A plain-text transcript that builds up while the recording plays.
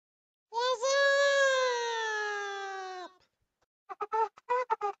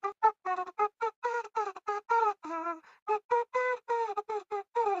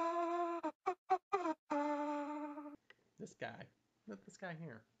guy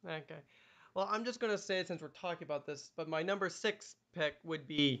here. Okay. Well, I'm just going to say it since we're talking about this, but my number 6 pick would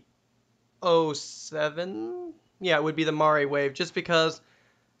be '07. Yeah, it would be the Mari Wave, just because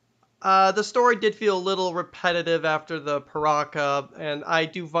the story did feel a little repetitive after the Paraka, and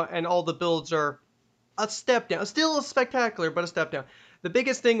and all the builds are a step down. Still spectacular, but a step down. The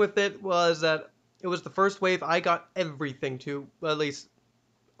biggest thing with it was that it was the first wave I got everything to, at least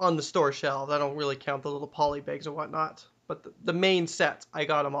on the store shelves. I don't really count the little polybags and whatnot, but the main sets, I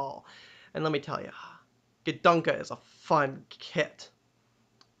got them all. And let me tell you, Gadunka is a fun kit.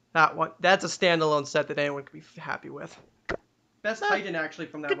 That's a standalone set that anyone could be happy with. Best Titan actually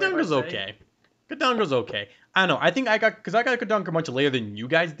from that wave, I'd Kadunka's say. okay. Kadunka's okay. I don't know. I think I got Kadunka much later than you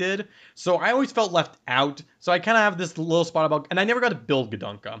guys did, so I always felt left out. So I kind of have this little spot about, and I never got to build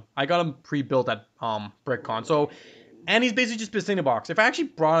Kadunka. I got him pre-built at BrickCon. So, and he's basically just sitting in a box. If I actually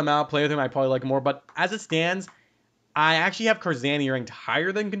brought him out, play with him, I'd probably like him more. But as it stands, I actually have Karzani ranked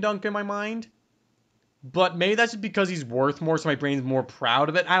higher than Kadunka in my mind. But maybe that's just because he's worth more, so my brain's more proud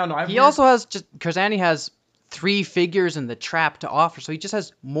of it. I don't know. He also has Karzani has 3 figures in the trap to offer, so he just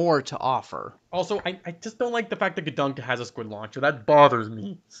has more to offer. Also, I just don't like the fact that Gadunka has a squid launcher. That bothers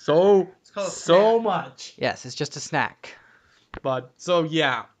me so much. Yes, it's just a snack. But, so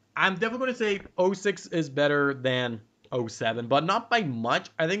yeah, I'm definitely going to say 06 is better than 07, but not by much.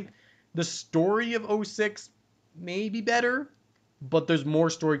 I think the story of 06 may be better, but there's more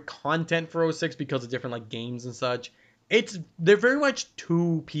story content for 06 because of different like games and such. They're very much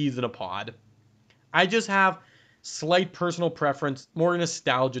two peas in a pod. I just have slight personal preference, more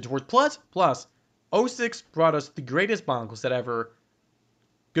nostalgia towards. Plus, 06 brought us the greatest Bionicle set ever.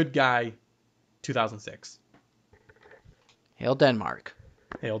 Good guy, 2006. Hail Denmark.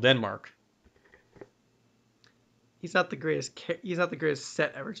 Hail Denmark. He's not the greatest. He's not the greatest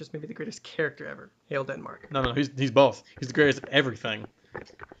set ever. Just maybe the greatest character ever. Hail Denmark. No, he's both. He's the greatest of everything.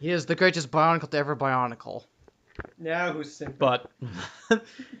 He is the greatest Bionicle to ever Bionicle. Now who's simple? But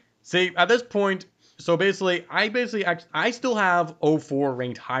see, at this point, so basically, I still have 04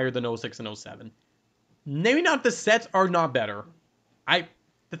 ranked higher than 06 and 07. Maybe not the sets are not better.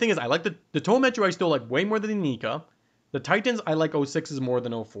 The thing is, I like the T.O.A Metro I still like way more than the Nika. The Titans I like 06s more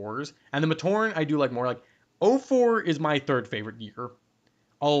than 04s, and the Matoran I do like more. Like 04 is my third favorite year.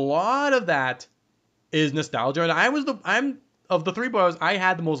 A lot of that is nostalgia, and I'm of the three boys, I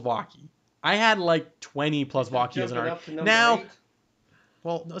had the most Vaki. I had like 20 plus Vaki as an art. Now, 8?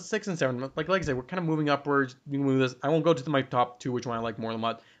 well, 6 and 7. Like I said, we're kind of moving upwards. We move this. I won't go to my top 2, which one I like more than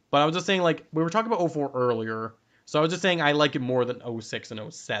what. But I was just saying, like, we were talking about 04 earlier. So I was just saying I like it more than 06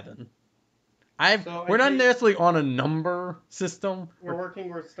 and 07. We're not necessarily on a number system.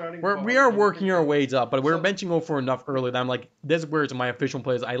 We're starting. We are working our ways up, but we're benching 04 enough earlier that I'm like, this is where it's my official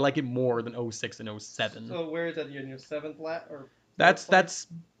plays. I like it more than 06 and 07. So where is that? In your 7th lat or? That's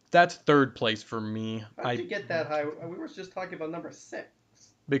third place for me. How did you get that high? We were just talking about number 6.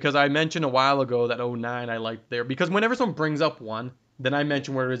 Because I mentioned a while ago that 09 I liked there. Because whenever someone brings up one, then I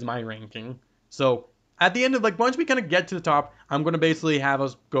mention where it is my ranking. So at the end of, like, once we kind of get to the top, I'm going to basically have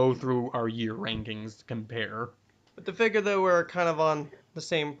us go through our year rankings to compare. But to figure that we're kind of on the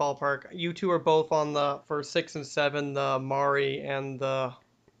same ballpark, you two are both on for 6 and 7, the Mari and the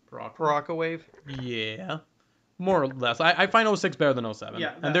Paraka wave. Yeah. More or less. I find 06 better than 07.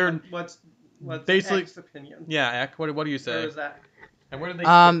 Yeah. And they're what's basically X's opinion? Yeah, Ek, what do you say? Where is that? And where do they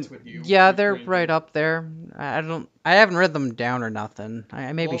fit with you? Yeah, they're right up there. I haven't read them down or nothing.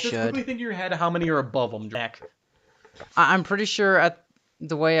 I maybe should. Just quickly think in your head how many are above them, Jack. I'm pretty sure at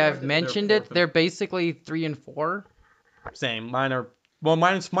the way I've mentioned it, they're basically 3 and 4. Same.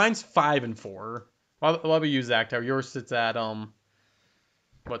 Mine's 5 and 4. What about you, Zach? Yours sits at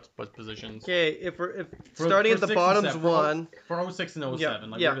what positions? Okay, if starting at the bottom's 1 for 06 and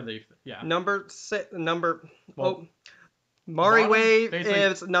 07. Where do they? Yeah. Mari Bottom, wave basically.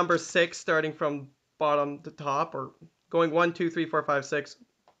 is number 6, starting from bottom to top, or going 1, 2, 3, 4, 5, 6,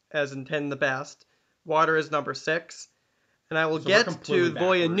 as in 10 the best. Water is number 6, and I will get to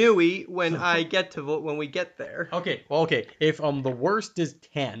Voyanui when we get there. Okay. Well, okay. If the worst is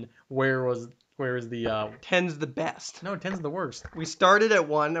 10, where is the 10's the best. No, 10's the worst. We started at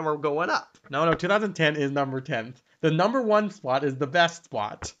 1 and we're going up. No, 2010 is number 10th. The number 1 spot is the best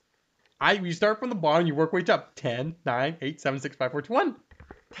spot. You start from the bottom, you work way up. 10, 9, 8, 7, 6, 5, 4, 2, 1.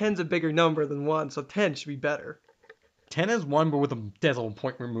 10's a bigger number than 1, so 10 should be better. 10 is 1, but with a decimal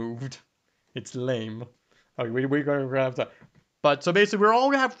point removed. It's lame. Okay, we're going to grab that. But so basically, we're all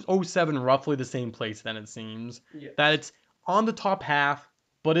going to have 07 roughly the same place then, it seems. Yes. That it's on the top half,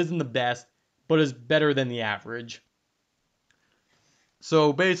 but isn't the best, but is better than the average.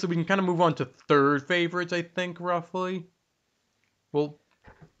 So basically, we can kind of move on to third favorites, I think, roughly. Well,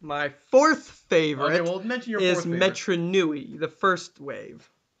 My fourth favorite okay, well, mention your is fourth favorite. Metro Nui, the first wave.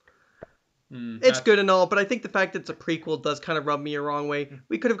 It's That's- good and all, but I think the fact that it's a prequel does kind of rub me a wrong way.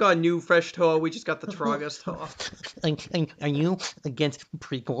 We could have got a new, fresh T.O.A. We just got the Tragas T.O.A. Are you against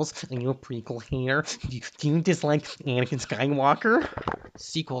prequels? Are you a prequel hater? Do you dislike Anakin Skywalker?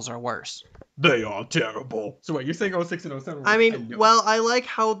 Sequels are worse. They are terrible. So wait, you're saying 06 and 07? I mean, well, I like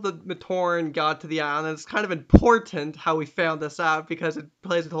how the Matoran got to the island. It's kind of important how we found this out because it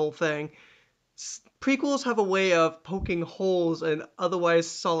plays the whole thing. Prequels have a way of poking holes in otherwise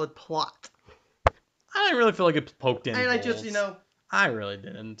solid plot. I didn't really feel like it poked in. And I just, holes. I really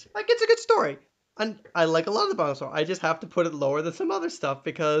didn't. like, it's a good story. And I like a lot of the Bionicle story. I just have to put it lower than some other stuff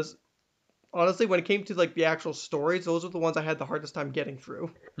because, honestly, when it came to, like, the actual stories, those are the ones I had the hardest time getting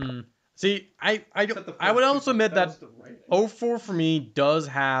through. See, I would also admit that 04 for me does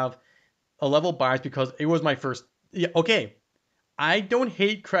have a level bias because it was my first. Yeah, okay. I don't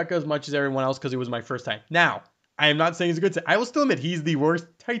hate Kreka as much as everyone else because it was my first time. Now, I am not saying it's a good set. I will still admit he's the worst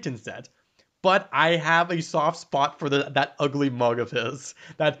Titan set. But I have a soft spot for that ugly mug of his.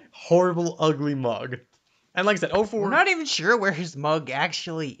 That horrible, ugly mug. And like I said, 04... We're not even sure where his mug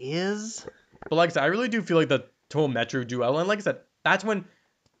actually is. But like I said, I really do feel like the T.O.A Metro duel. And like I said, that's when...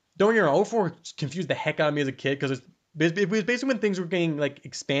 Don't get me wrong, 04 confused the heck out of me as a kid because it was basically when things were getting like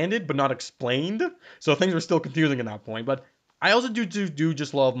expanded but not explained. So things were still confusing at that point. But I also do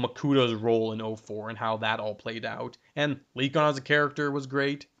just love Makuda's role in 04 and how that all played out. And Leakon as a character was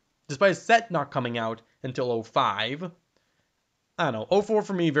great. Despite his set not coming out until 05. I don't know. 04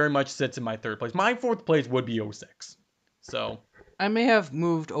 for me very much sits in my third place. My fourth place would be 06. So. I may have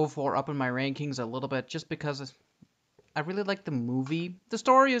moved 04 up in my rankings a little bit just because I really like the movie. The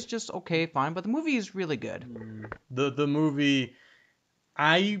story is just okay, fine, but the movie is really good. The movie,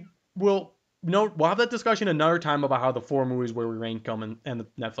 we'll have that discussion another time about how the 4 movies where we rank them and the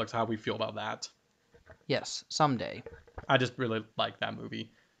Netflix, how we feel about that. Yes, someday. I just really like that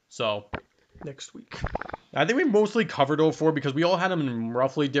movie. So, Next week. I think we mostly covered 04 because we all had them in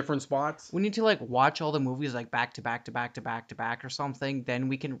roughly different spots. We need to like watch all the movies like back to back to back to back to back or something. Then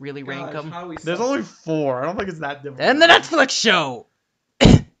we can really rank them. There's only 4. I don't think it's that difficult. And the Netflix show.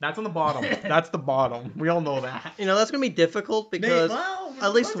 That's on the bottom. That's the bottom. We all know that. That's going to be difficult because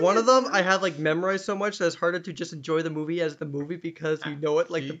at least one of them I have like memorized so much that it's harder to just enjoy the movie as the movie because you know it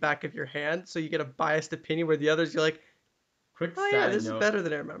like the back of your hand. So you get a biased opinion where the others you're like, Quick oh yeah, side this is note. better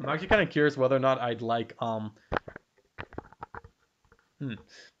than I remember. I'm actually kind of curious whether or not I'd like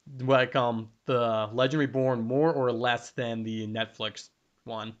the Legend Reborn more or less than the Netflix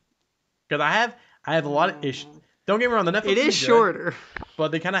one, because I have a lot of issues. Don't get me wrong, the Netflix It is good, shorter.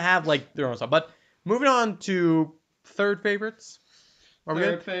 but they kind of have like their own stuff. But moving on to third favorites. Are we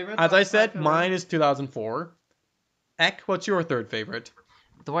good? Favorite. As I said, mine is 2004. Ek, what's your third favorite?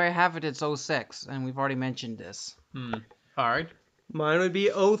 The way I have it, it's 06, and we've already mentioned this. All right. Mine would be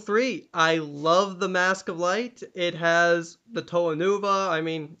 03. I love the Mask of Light. It has the T.O.A Nuva. I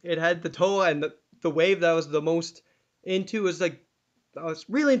mean, it had the T.O.A and the wave that I was the most into was like, I was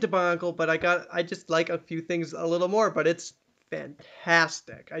really into Bionicle, but I just like a few things a little more, but it's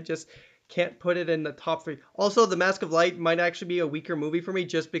fantastic. I just can't put it in the top 3. Also, the Mask of Light might actually be a weaker movie for me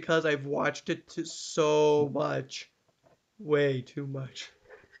just because I've watched it so much. Way too much.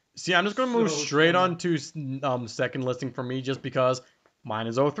 See, I'm just going to move straight on to second listing for me just because mine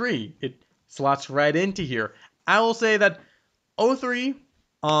is 03. It slots right into here. I will say that 03,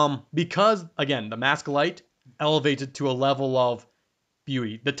 because, again, the Mask of Light elevates it to a level of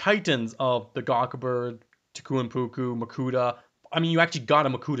beauty. The Titans of the Gawkabird, Taku and Puku, Makuta. I mean, you actually got a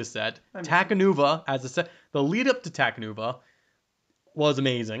Makuta set. Takanuva as a set. The lead up to Takanuva was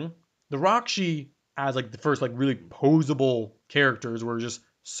amazing. The Rakshi as like the first like really posable characters were just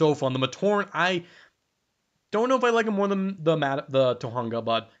so fun. The Matoran, I don't know if I like him more than the Tohunga,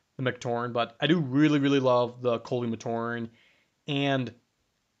 but the Matoran, but I do really, really love the Koli Matoran. And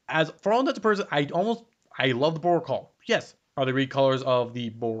as for all intents and purposes, I love the Borakal. Yes. Are they recolors of the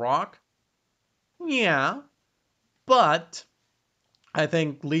Borak? Yeah. But I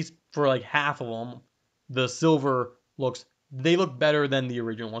think at least for like half of them, the silver they look better than the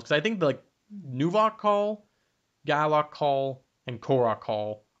original ones. Because I think the like Nuvok Call, Galak Call, and Korak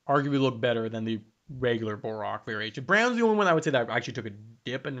Call arguably look better than the regular Borak variation. Brown's the only one I would say that I actually took a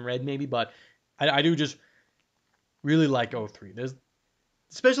dip in red maybe, but I do just really like 03. There's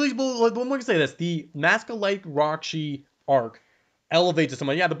especially, one more can say this, the Mask of Light Rakshi arc elevates it so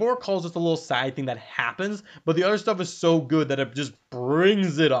much. Yeah, the Borak Call is just a little side thing that happens, but the other stuff is so good that it just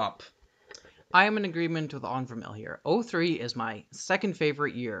brings it up. I am in agreement with Onvermel here. 03 is my second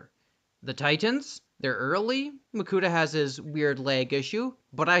favorite year. The Titans, They're early. Makuta has his weird leg issue,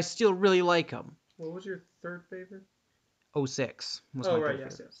 but I still really like him. What was your third favorite? 06 was Oh, my right, third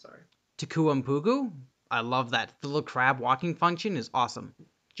yes, favorite. yes, sorry. Takua Mpugu, I love that. The little crab walking function is awesome.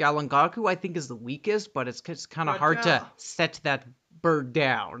 Jalangaku, I think, is the weakest, but it's kind of hard to Jala. set that bird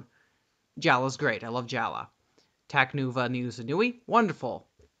down. Jala's great. I love Jala. Taknuva Niusanui, wonderful.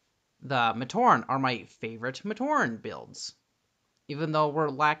 The Matoran are my favorite Matoran builds. Even though we're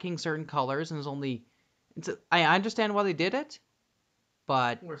lacking certain colors and there's only... I understand why they did it,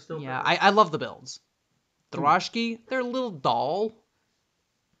 but We're still yeah, better. I love the builds. Thrashki, they're a little dull,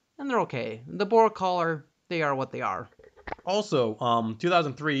 and they're okay. The Boar Collar, they are what they are. Also,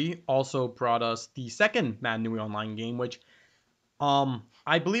 2003 also brought us the second Mad Nui Online game, which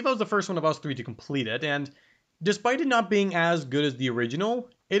I believe I was the first one of us three to complete it, and despite it not being as good as the original,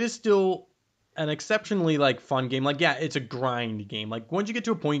 it is still an exceptionally fun game. Yeah, it's a grind game. Once you get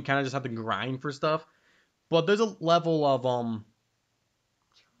to a point, you kind of just have to grind for stuff, but there's a level of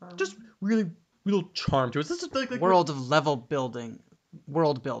just really real charm to it. This is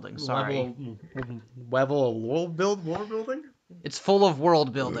World building, sorry. level of world building. It's full of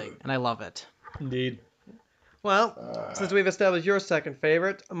world building, and I love it. Indeed. Well, since we've established your second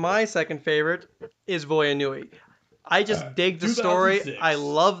favorite, my second favorite is Voyanui. I just dig the story. 2006. I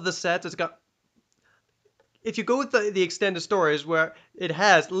love the sets. It's got... If you go with the extended stories, where it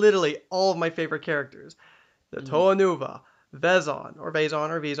has literally all of my favorite characters. The Toa Nuva, Vezon, or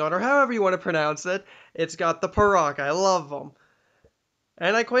Vizon, or however you want to pronounce it. It's got the Paraka. I love them.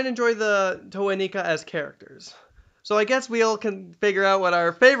 And I quite enjoy the Toa Nika as characters. So I guess we all can figure out what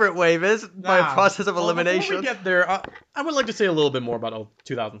our favorite wave is by process of elimination. Before we get there, I would like to say a little bit more about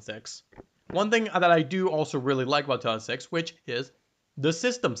 2006. One thing that I do also really like about 2006, which is the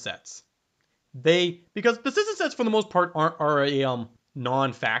system sets. Because the system sets for the most part are a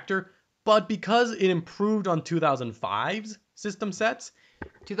non-factor, but because it improved on 2005's system sets,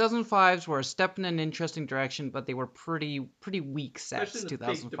 2005s were a step in an interesting direction, but they were pretty weak sets. Especially the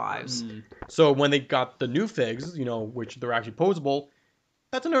big 2005s. so when they got the new figs, which they're actually posable,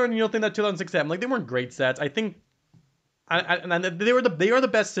 that's another thing that 2006 had. They weren't great sets. I think, and they are the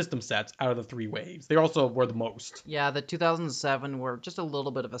best system sets out of the three waves. They also were the most. Yeah, the 2007 were just a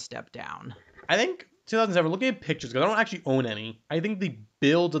little bit of a step down. I think 2007. Looking at pictures, because I don't actually own any. I think the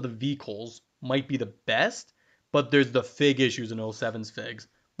builds of the vehicles might be the best, but there's the fig issues in 07's figs.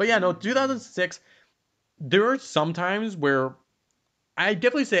 But yeah, no, 2006. There are some times where I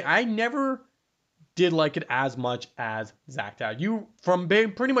definitely say I never did like it as much as Zach did. You, from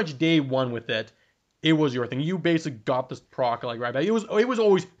pretty much day one with it, it was your thing. You basically got this proc right back. It was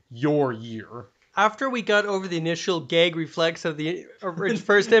always your year. After we got over the initial gag reflex of the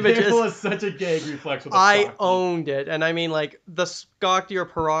first images, It was such a gag reflex with the I proc. owned it. And I mean, the Skakti or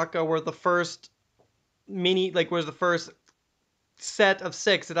Paraka were the first was the first set of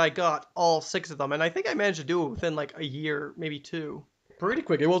 6 that I got, all 6 of them. And I think I managed to do it within a year, maybe 2. Pretty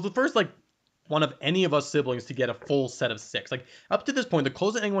quick. It was the first one of any of us siblings to get a full set of 6. Up to this point, the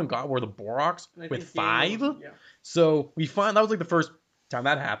closest anyone got were the Boroks with 5. Yeah. So that was the first time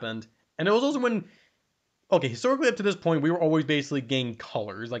that happened. And it was also when, historically up to this point, we were always basically getting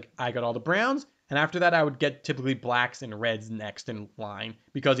colors. I got all the browns, and after that I would get typically blacks and reds next in line.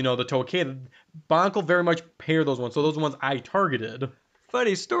 Because, the T.O.A, the Bionicle very much pair those ones. So those are the ones I targeted.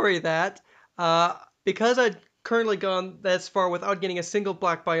 Funny story that, because I'd currently gone this far without getting a single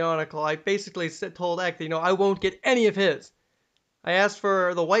black Bionicle, I basically told Ek that, I won't get any of his. I asked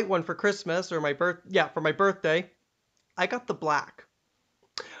for the white one for Christmas, or for my birthday. I got the black.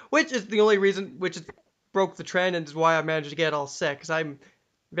 Which is the only reason, broke the trend and is why I managed to get all 6. I'm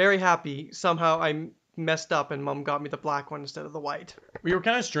very happy somehow I messed up and Mom got me the black one instead of the white. We were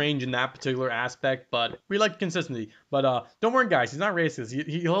kind of strange in that particular aspect, but we like consistency. But don't worry, guys, he's not racist.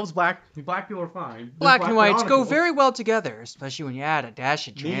 He loves black. Black people are fine. Black and whites go Bionicles. very well together, especially when you add a dash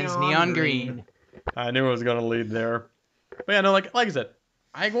of trans neon green. I knew I was gonna lead there. But yeah, no, like I said,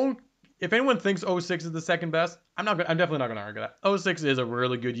 I won't. If anyone thinks 06 is the second best, I'm definitely not gonna argue that. 06 is a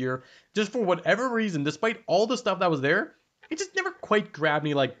really good year. Just for whatever reason, despite all the stuff that was there, it just never quite grabbed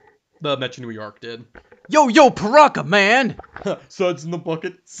me like the Metro New York did. Yo, Paraka, man! Suds in the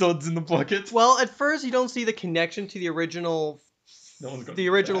bucket. Suds in the bucket. Well, at first you don't see the connection to the original, No one's gonna the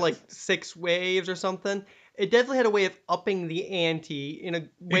do original that. 6 waves or something. It definitely had a way of upping the ante in a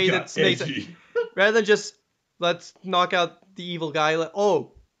way that makes it, rather than just let's knock out the evil guy.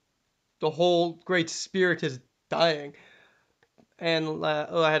 The whole great spirit is dying. And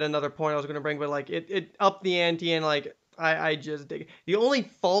I had another point I was going to bring, but it upped the ante, and I just dig it. The only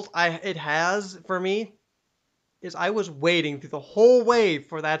fault it has for me is I was waiting through the whole wave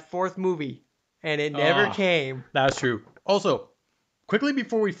for that 4th movie and it never Ah. came. That's true. Also, quickly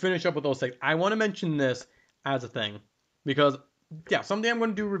before we finish up with those things, I want to mention this as a thing. Because, yeah, someday I'm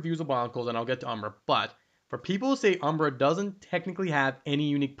going to do reviews of Bionicles and I'll get to Umbra. But for people who say Umbra doesn't technically have any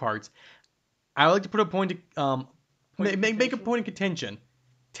unique parts, I would like to put a point to, make a point of contention.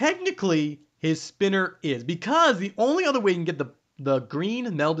 Technically, his spinner is. Because the only other way you can get the green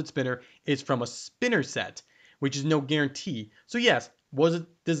melded spinner is from a spinner set, which is no guarantee. So yes, was it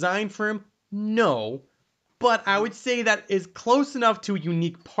designed for him? No. But I would say that is close enough to a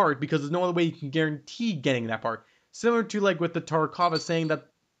unique part because there's no other way you can guarantee getting that part. Similar to like with the Tarakava saying that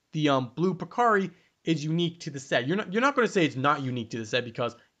the blue Picari is unique to the set. You're not going to say it's not unique to the set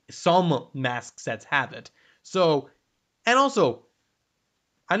because some mask sets have it. So, and also,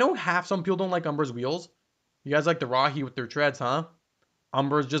 I know some people don't like Umbra's wheels. You guys like the Rahi with their treads, huh?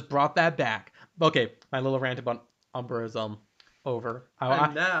 Umbra's just brought that back. Okay, my little rant about Umbra is over.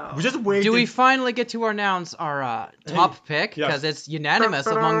 And now, was just waiting. Do we finally get to announce our top pick? yes. Because it's unanimous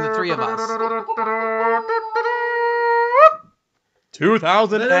among the three of us.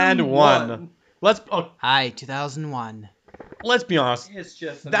 2001. Hi, 2001. Let's be honest. it's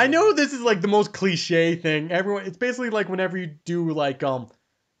just. I know this is like the most cliche thing. It's basically like whenever you do like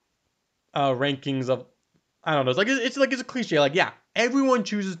rankings of, I don't know. It's a cliche. Like yeah, everyone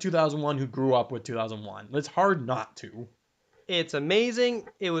chooses 2001 who grew up with 2001. It's hard not to. It's amazing.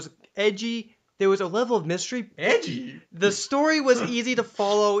 It was edgy. There was a level of mystery. Edgy. The story was easy to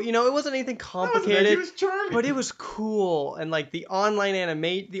follow. You know, it wasn't anything complicated. It was charming. But it was cool. And like the online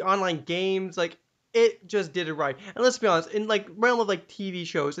the online games, like it just did it right. And let's be honest, in like realm of like TV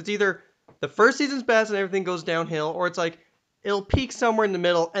shows, it's either the first season's best and everything goes downhill, or it's like it'll peak somewhere in the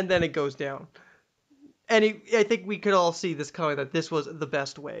middle and then it goes down. And I think we could all see this coming, that this was the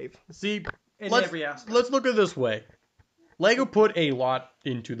best wave. See, In let's, every aspect. let's look at it this way. Lego put a lot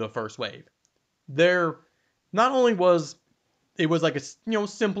into the first wave. There, not only was it was like a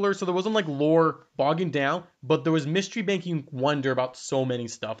simpler, so there wasn't like lore bogging down, but there was mystery making wonder about so many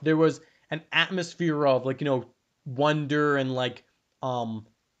stuff. There was an atmosphere of like wonder and like charm,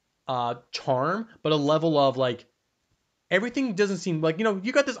 but a level of like everything doesn't seem like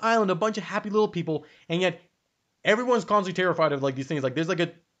you got this island, a bunch of happy little people, and yet everyone's constantly terrified of like these things. Like there's like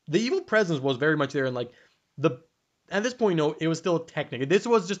the evil presence was very much there, and like at this point, no, it was still a Technic. This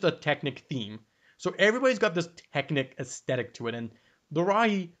was just a Technic theme. So everybody's got this Technic aesthetic to it. And the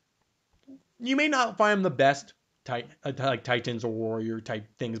Rahi, you may not find them the best like Titans or Warrior type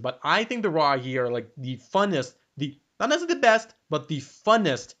things, but I think the Rahi are like the funnest, not necessarily the best, but the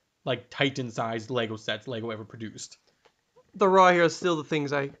funnest like Titan-sized Lego sets Lego ever produced. The raw here are still the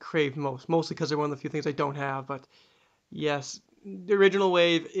things I crave most, mostly because they're one of the few things I don't have. But yes, the original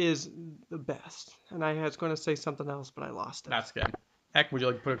wave is the best. And I was going to say something else, but I lost it. That's good. Heck, would you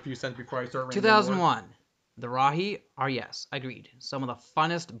like to put a few cents before I start ranking? 2001. The Rahi are, yes, agreed, some of the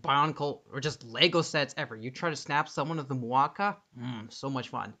funnest Bionicle or just Lego sets ever. You try to snap someone of the Muaka, so much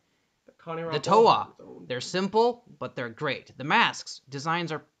fun. The T.O.A, they're simple, but they're great. The masks,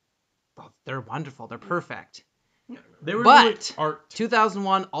 designs are, they're wonderful, they're perfect. They were But really art.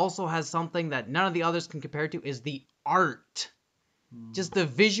 2001 also has something that none of the others can compare to, is the art. Just the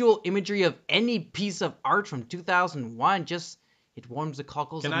visual imagery of any piece of art from 2001, just, it warms the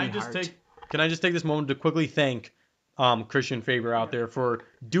cockles of my heart. Can I just take this moment to quickly thank Christian Faber out there for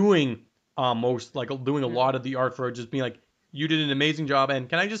doing doing a lot of the art, for just being like, you did an amazing job. And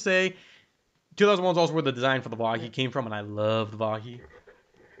can I just say, 2001 is also where the design for the Vahi came from, and I love the Vahi.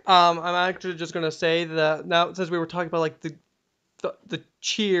 I'm actually just going to say that now, since we were talking about like the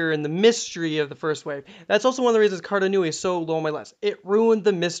cheer and the mystery of the first wave, that's also one of the reasons Carta Nui is so low on my list. It ruined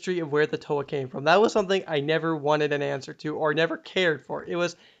the mystery of where the T.O.A came from. That was something I never wanted an answer to or never cared for.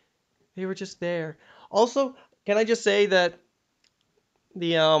 They were just there. Also, can I just say that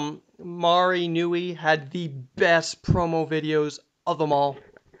the Mari Nui had the best promo videos of them all.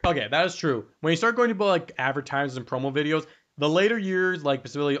 Okay, that is true. When you start going to like advertisements and promo videos, the later years, like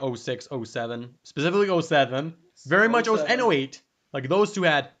specifically 06, 07, specifically 07, very much 07 and 08, like those two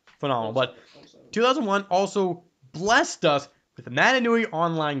had phenomenal. But 2001 also blessed us with the Mananui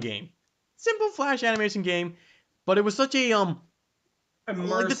online game. Simple flash animation game, but it was such a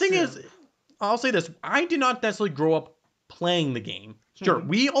like the thing is, I'll say this, I did not necessarily grow up playing the game. Sure,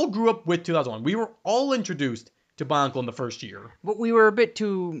 we all grew up with 2001. We were all introduced to Bionicle in the first year. But we were a bit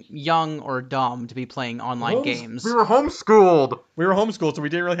too young or dumb to be playing online games. We were homeschooled. So we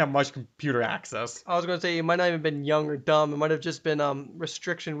didn't really have much computer access. I was going to say, it might not even been young or dumb. It might have just been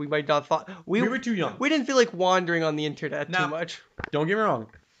restriction. We might not thought. We were too young. We didn't feel like wandering on the internet too much. Don't get me wrong.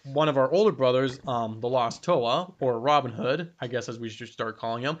 One of our older brothers, the Lost T.O.A, or Robin Hood, I guess as we should start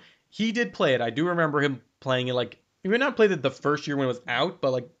calling him, he did play it. I do remember him playing it. Like, he may not played it the first year when it was out,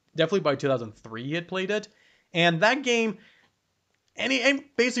 but like definitely by 2003 he had played it. And that game, and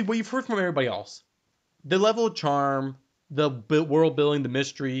basically what you've heard from everybody else, the level of charm, the world building, the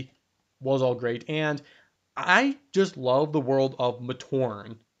mystery was all great. And I just love the world of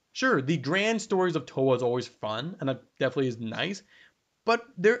Matoran. Sure, the grand stories of T.O.A is always fun, and that definitely is nice. But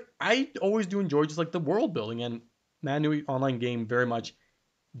I always do enjoy just like the world building, and Man Nui Online game very much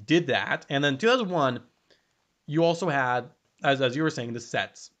did that. And then 2001, you also had, as you were saying, the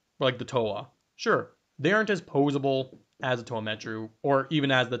sets, like the T.O.A. Sure, they aren't as posable as the T.O.A Metru, or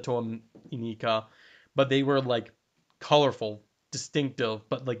even as the T.O.A Inika, but they were like colorful, distinctive,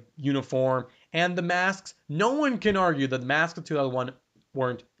 but like uniform. And the masks, no one can argue that the masks of 2001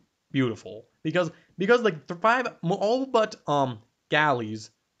 weren't beautiful, because like the five, all but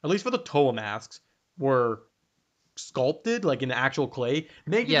galleys, at least for the T.O.A masks, were sculpted like in actual clay,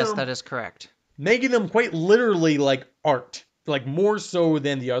 Yes, that is correct. making them quite literally like art, like more so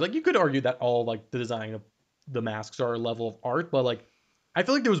than the art. Like you could argue that all like the design of the masks are a level of art, but like I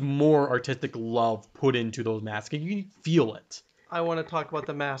feel like there was more artistic love put into those masks, and you can feel it. I want to talk about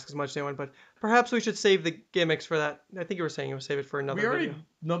the mask as much as anyone, but perhaps we should save the gimmicks for that. I think you were saying you would save it for another We already video.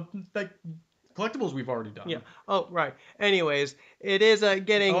 no like collectibles we've already done. Yeah. Oh, right. Anyways, it is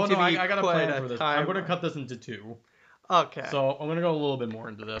getting Oh to no, be I got a quite plan a for this. time. I'm gonna cut this into two. Okay. So I'm gonna go a little bit more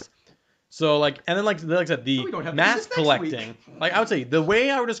into this. So like, and then like I said, the we don't have to do mask this next collecting. Like I would say, the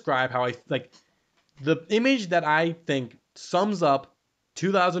way I would describe how I like the image that I think sums up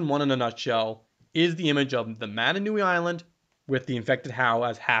 2001 in a nutshell is the image of the Man Nui Island with the infected How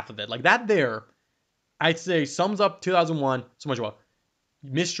as half of it. Like that there, I'd say sums up 2001 so much well.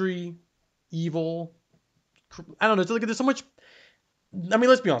 Mystery, evil. I don't know. It's like there's so much. I mean,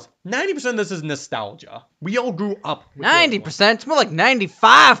 let's be honest. 90% of this is nostalgia. We all grew up with 90%? It's more like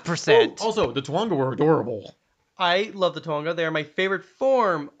 95%. Oh, also, the Twanga were adorable. I love the Tonga. They are my favorite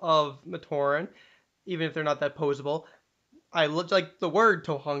form of Matoran, even if they're not that posable. I like the word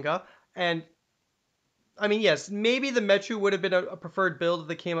Tohunga, and I mean, yes, maybe the Metru would have been a preferred build if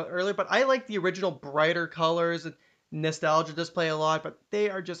they came out earlier, but I like the original brighter colors, and nostalgia does play a lot, but they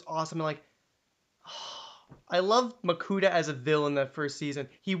are just awesome. And like, I love Makuta as a villain that first season.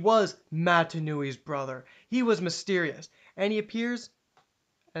 He was Matanui's brother. He was mysterious, and he appears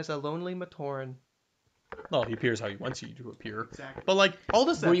as a lonely Matoran. Well, he appears how he wants you to appear. Exactly. But like all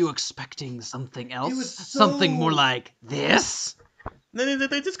this, Were you expecting something else? was so- Something more like this? then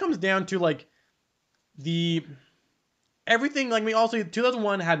it just comes down to like the everything. Like we also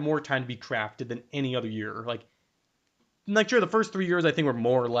 2001 had more time to be crafted than any other year. Like sure, the first 3 years I think were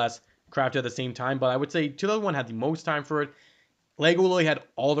more or less crafted at the same time, but I would say 2001 had the most time for it. Lego really had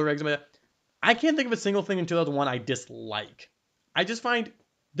all their eggs in it. I can't think of a single thing in 2001 I dislike. I just find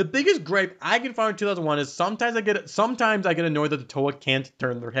the biggest gripe I can find in 2001 is sometimes I get annoyed that the T.O.A can't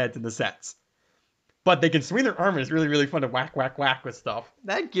turn their heads in the sets. But they can swing their arm, and it's really, really fun to whack with stuff.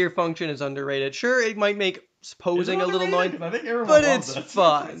 That gear function is underrated. Sure, it might make posing a little annoying, I think everyone but loves it's it.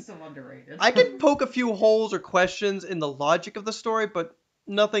 fun. Still underrated. I can poke a few holes or questions in the logic of the story, but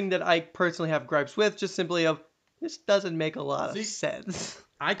nothing that I personally have gripes with. Just simply of this doesn't make a lot See, of sense.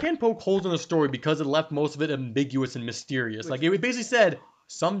 I can't poke holes in the story because it left most of it ambiguous and mysterious. Like it basically said,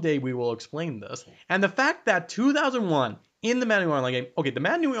 someday we will explain this. And the fact that 2001 in the Man Nui Online game, okay, the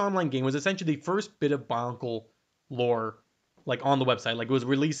Man Nui Online game was essentially the first bit of Bionicle lore, like on the website. Like it was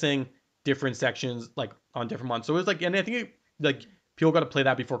releasing different sections like on different months. So it was like, and I think like people got to play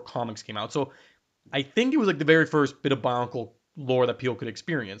that before comics came out. So I think it was like the very first bit of Bionicle lore that people could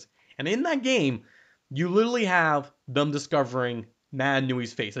experience. And in that game, you literally have them discovering Man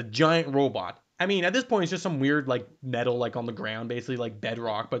Nui's face, a giant robot. I mean, at this point, it's just some weird like metal like on the ground, basically like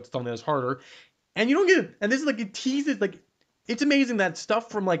bedrock, but something that's harder. And you don't get it. And this is like it teases like it's amazing that stuff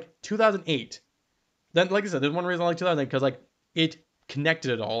from like 2008. Then, like I said, there's one reason I like 2008 because like it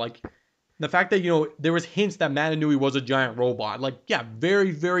connected it all. Like the fact that there was hints that Man Nui was a giant robot. Like yeah,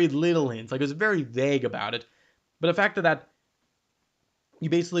 very very little hints. Like it was very vague about it. But the fact that you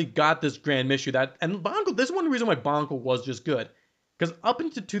basically got this grand mystery and Bionicle. This is one reason why Bionicle was just good because up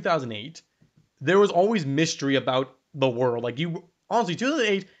into 2008. There was always mystery about the world. Like honestly,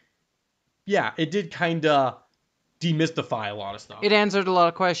 2008, yeah, it did kind of demystify a lot of stuff. It answered a lot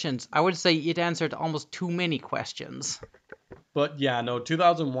of questions. I would say it answered almost too many questions. But yeah, no,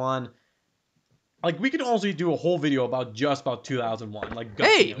 2001. Like we could also do a whole video about 2001. Like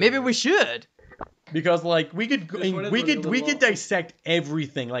Hey, maybe we should. because like we could This one is we a could little we could long. dissect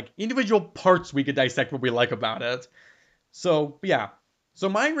everything, like individual parts. We could dissect what we like about it. So yeah. So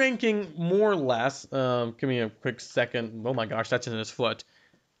my ranking, more or less, give me a quick second. Oh my gosh, that's in his foot.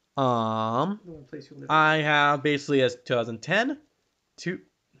 I have basically as 2010, I'm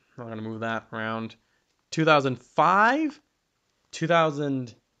gonna move that around. 2005,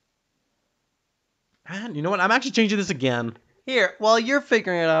 2000. Man, you know what? I'm actually changing this again. Here, while you're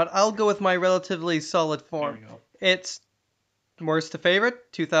figuring it out, I'll go with my relatively solid form. There we go. It's worst to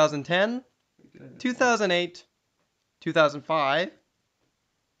favorite, 2010, 2008, 2005,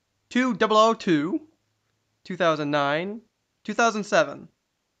 2002, 2009, 2007,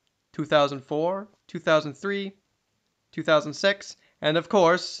 2004, 2003, 2006, and of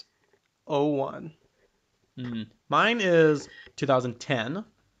course, 01. Mine is 2010,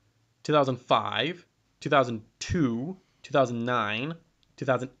 2005, 2002, 2009,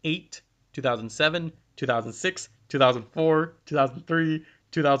 2008, 2007, 2006, 2004, 2003,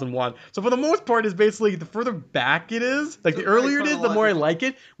 2001. So for the most part, it's basically the further back it is, like So the very earlier it is, the more I chronological. like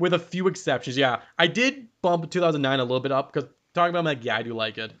it, with a few exceptions. Yeah, I did bump 2009 a little bit up because talking about, I'm like, yeah, I do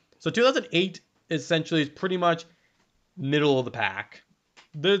like it. So 2008 essentially is pretty much middle of the pack.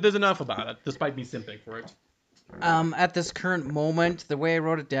 There's enough about it, despite me simping for it. At this current moment, the way I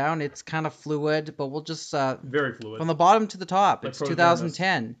wrote it down, it's kind of fluid, but we'll just Very fluid. from the bottom to the top. Like It's Proto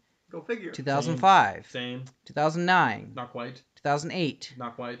 2010, Go figure. 2005, Same. 2009, Not quite. 2008,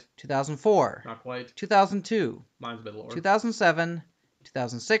 Not quite. 2004, Not quite. 2002, Mine's a bit lower. 2007,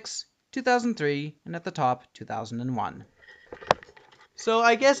 2006, 2003, and at the top, 2001. So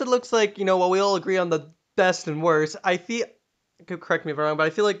I guess it looks like, while we all agree on the best and worst, I feel, correct me if I'm wrong, but I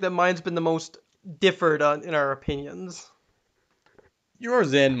feel like that mine's been the most differed in our opinions.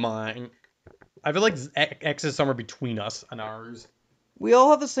 Yours and mine. I feel like X is somewhere between us and ours. We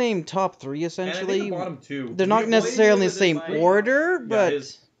all have the same top three, essentially. Two. They're not necessarily in the same order, but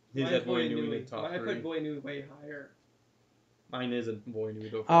his had Boy Nui in the top three. Boy Nui way higher. Mine isn't Boy Nui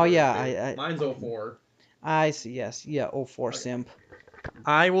though. Oh, yeah, Mine's 04. I see. Yes, yeah, 04 simp.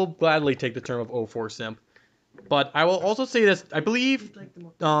 I will gladly take the term of 04 simp. But I will also say this. I believe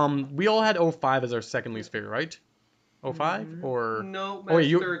we all had 05 as our second least favorite, right? 05 or No, Oh, wait,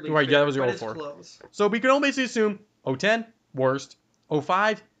 you- third least right, yeah, that was your favorite, but 04. it's close. so we can all basically assume 010 worst,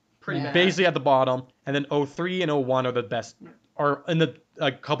 05 Pretty Yeah. bad. basically at the bottom, and then 03 and 01 are the best, are in the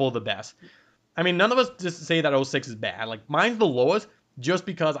a couple of the best. I mean, none of us just say that 06 is bad. Like mine's the lowest, just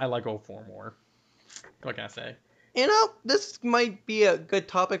because I like 04 more. What can I say? This might be a good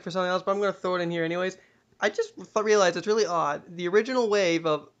topic for something else, but I'm going to throw it in here anyways. I just realized it's really odd. The original wave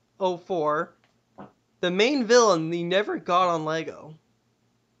of 04, the main villain he never got on Lego.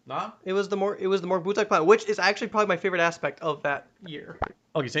 Nah. It was the more Butai planet, which is actually probably my favorite aspect of that year.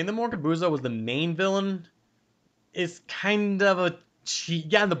 Okay, saying the Morkabuza was the main villain is kind of a cheat.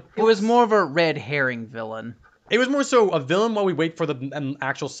 Yeah, It was more of a red herring villain. It was more so a villain while we wait for the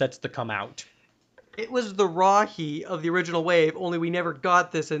actual sets to come out. It was the Rahi of the original wave, only we never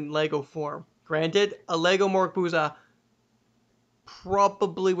got this in Lego form. Granted, a Lego Morkbuza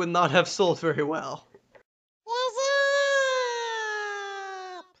probably would not have sold very well.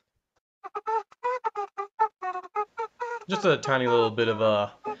 Just a tiny little bit of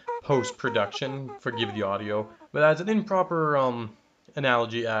a post-production, forgive the audio, but as an improper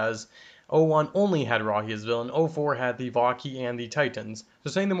analogy as 01 only had Rahi as villain, 04 had the Vaki and the Titans. So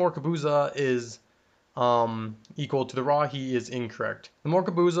saying the Morkabuza is equal to the Rahi is incorrect. The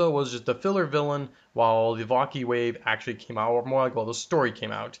Morkabuza was just a filler villain while the Vaki wave actually came out, or more like, well, the story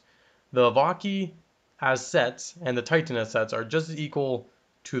came out. The Vaki as sets and the Titan as sets are just as equal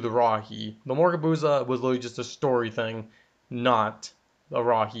to the Rahi. The Morkabuza was literally just a story thing, not a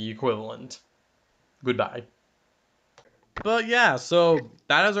Rahi equivalent. Goodbye. But yeah, so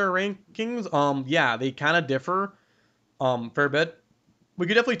that is our rankings. Yeah, they kind of differ fair bit. We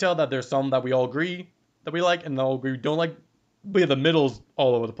could definitely tell that there's some that we all agree that we like and all agree we don't like. But yeah, the middle's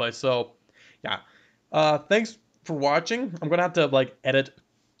all over the place. So yeah. Thanks for watching. I'm gonna have to edit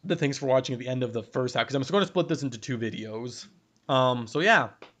the thanks for watching at the end of the first half because I'm just going to split this into 2 videos. So yeah.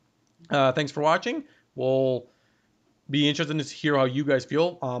 Thanks for watching. We'll be interested to hear how you guys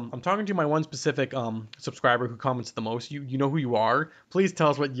feel. I'm talking to my one specific subscriber who comments the most. You know who you are. Please tell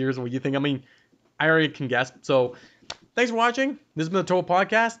us what you think. I mean, I already can guess. So thanks for watching. This has been the T.O.A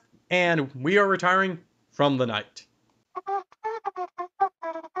Podcast, and we are retiring from the night.